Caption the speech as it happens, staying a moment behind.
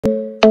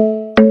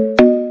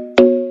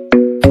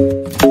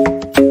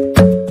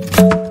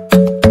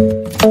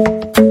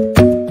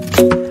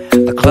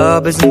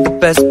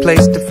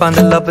find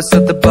the lovers,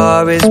 so the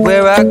bar is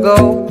where I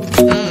go.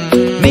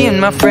 Me and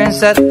my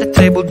friends at the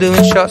table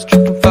doing shots,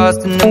 tripping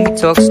fast, and then we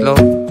talk slow.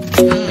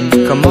 And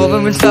you come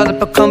over and start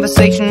up a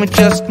conversation with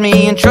just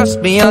me, and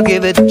trust me, I'll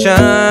give it a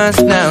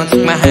chance. Now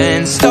take my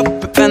hand, stop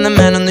it, and the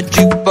man on the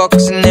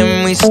jukebox, and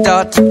then we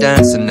start to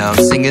dance. And now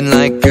I'm singing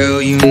like,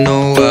 girl, you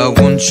know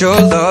I want your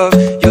love.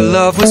 Your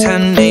love was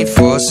handmade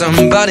for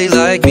somebody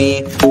like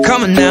me.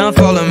 Come on now,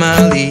 follow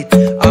my lead.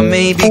 I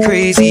may be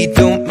crazy,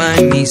 don't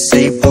mind me.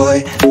 Say,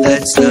 boy,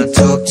 let's not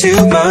talk too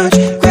much.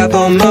 Grab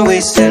on my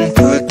waist and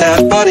put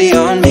that body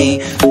on me.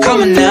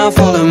 Come on now,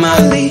 follow my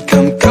lead.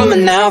 Come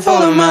on now,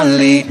 follow my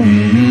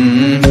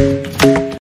lead.